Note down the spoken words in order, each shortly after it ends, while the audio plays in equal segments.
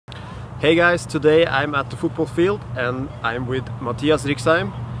Hey guys, today I'm at the football field and I'm with Matias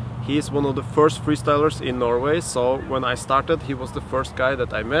Riksheim. He is one of the first freestylers in Norway, so when I started he was the first guy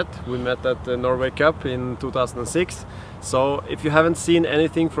that I met. We met at the Norway Cup in 2006. So if you haven't seen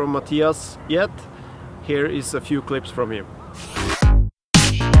anything from Matias yet, here is a few clips from him.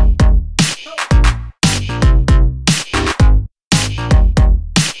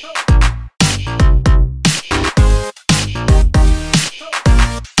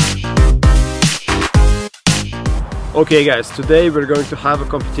 Okay guys, today we're going to have a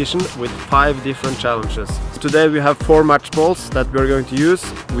competition with 5 different challenges. Today we have 4 match balls that we're going to use.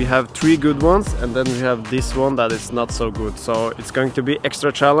 We have 3 good ones and then we have this one that is not so good. So it's going to be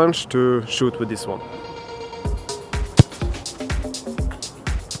extra challenge to shoot with this one.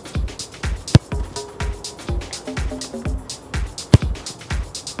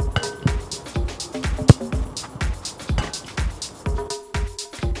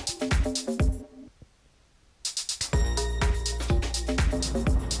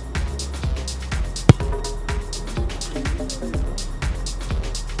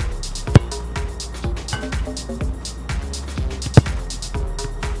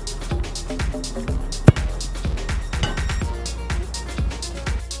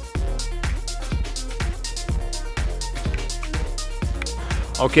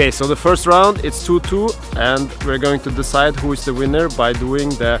 Okay, so the first round it's 2-2 and we're going to decide who is the winner by doing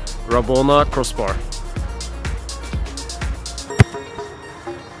the Rabona crossbar.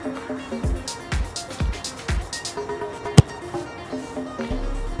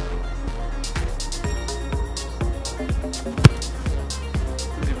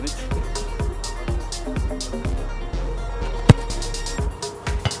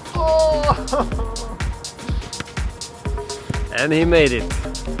 And he made it.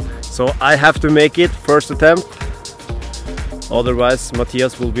 So I have to make it first attempt, otherwise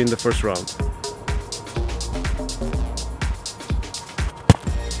Matias will win the first round.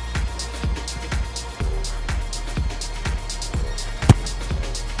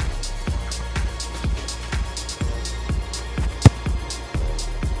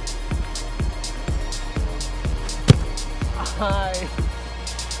 Hi.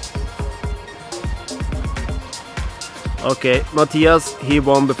 Okay, Matias, he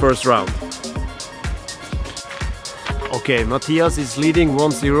won the first round. Okay, Matias is leading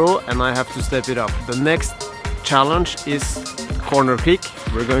 1-0 and I have to step it up. The next challenge is corner kick.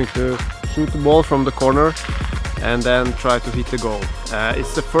 We're going to shoot the ball from the corner and then try to hit the goal.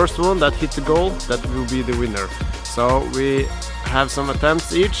 It's the first one that hit the goal that will be the winner. So we have some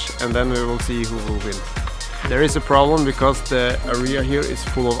attempts each and then we will see who will win. There is a problem because the area here is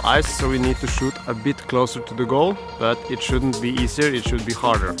full of ice, so we need to shoot a bit closer to the goal, but it shouldn't be easier, it should be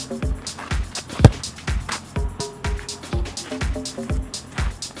harder.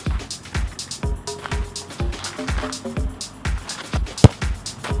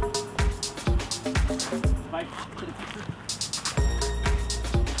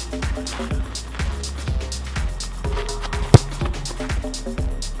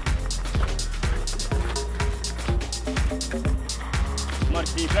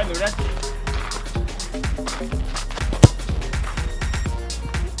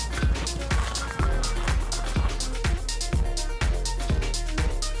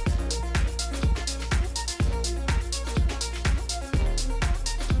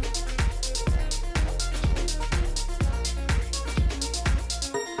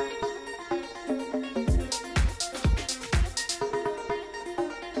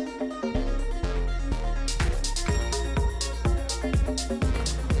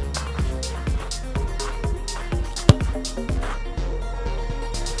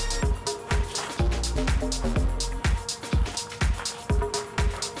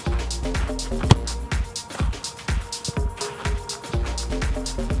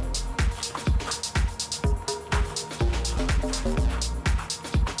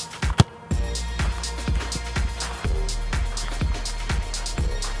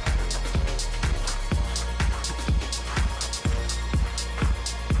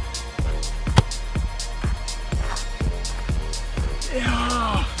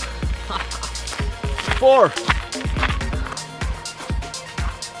 Yeah. 4.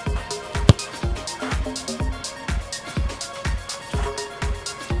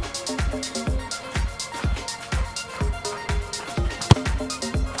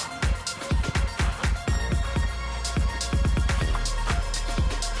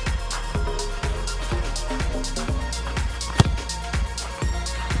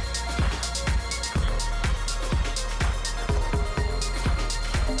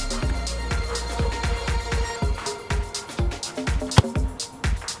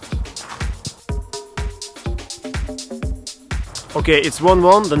 Okay, it's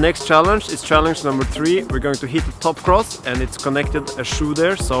 1-1. The next challenge is challenge number 3. We're going to hit the top cross and it's connected a shoe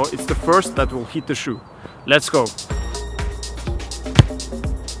there, so it's the first that will hit the shoe. Let's go.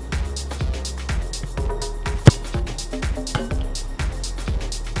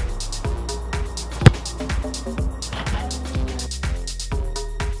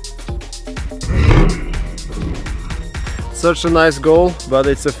 Such a nice goal, but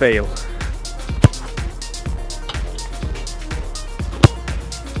it's a fail.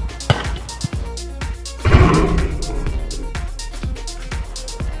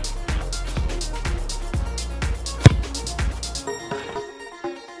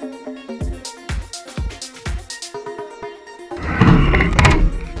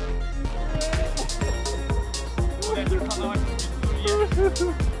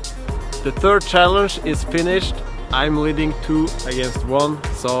 The third challenge is finished. I'm leading 2 against 1,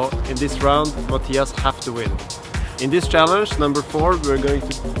 so in this round Matias have to win. In this challenge, number 4, we're going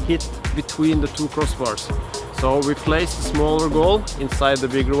to hit between the 2 crossbars. So we place the smaller goal inside the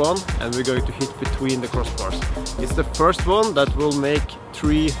bigger one and we're going to hit between the crossbars. It's the first one that will make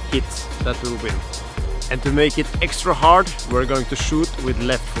 3 hits that will win. And to make it extra hard, we're going to shoot with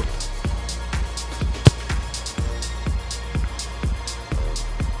left foot.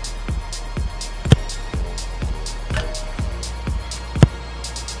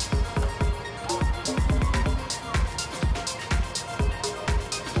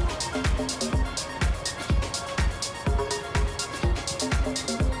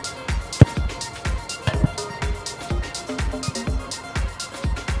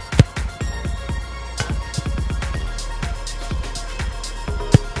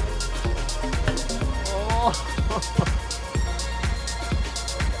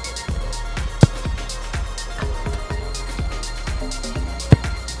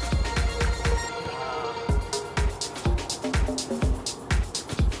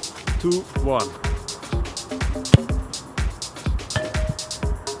 Two, 1.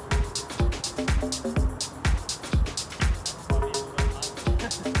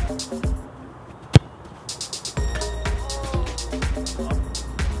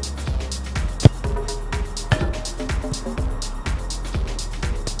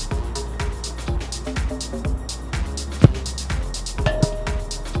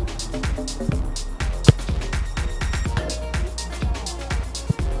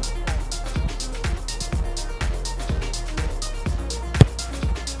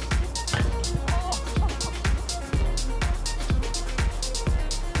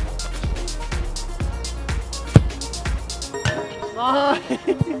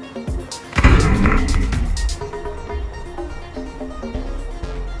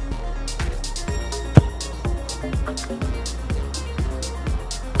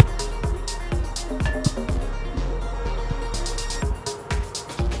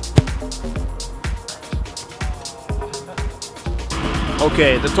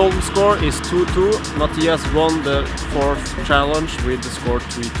 Okay, the total score is 2-2. Matias won the 4th challenge with the score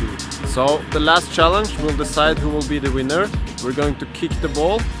 3-2. So the last challenge will decide who will be the winner. We're going to kick the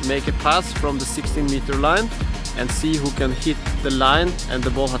ball, make a pass from the 16-meter line and see who can hit the line, and the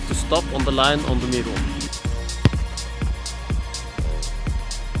ball has to stop on the line on the middle.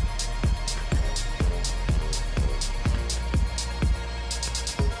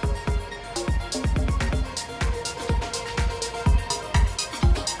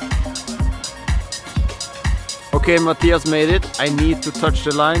 Okay, Matias made it. I need to touch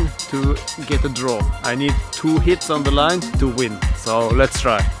the line to get a draw. I need 2 hits on the line to win. So let's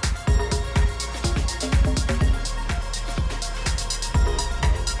try.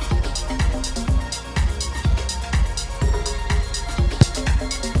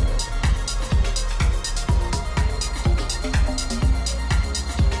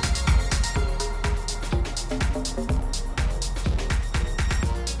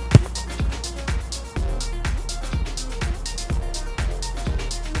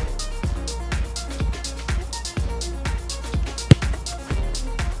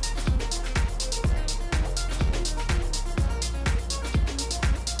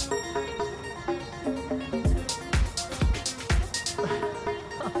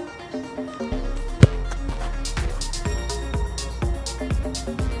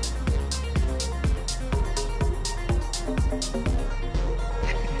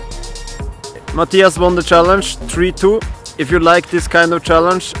 Matias won the challenge 3-2. If you like this kind of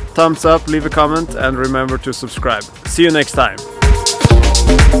challenge, thumbs up, leave a comment and remember to subscribe. See you next time.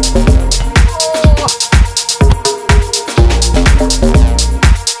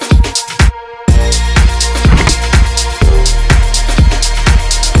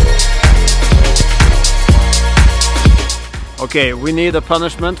 Okay, we need a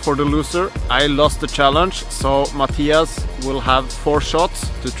punishment for the loser. I lost the challenge, so Matias will have 4 shots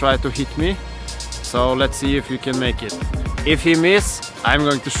to try to hit me. So let's see if you can make it. If he misses, I'm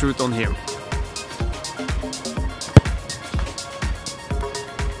going to shoot on him.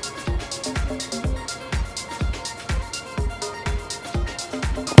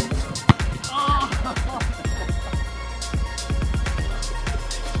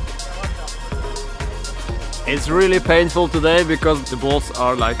 It's really painful today because the balls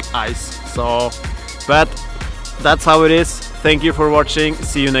are like ice. So, but that's how it is. Thank you for watching.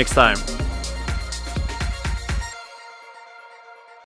 See you next time.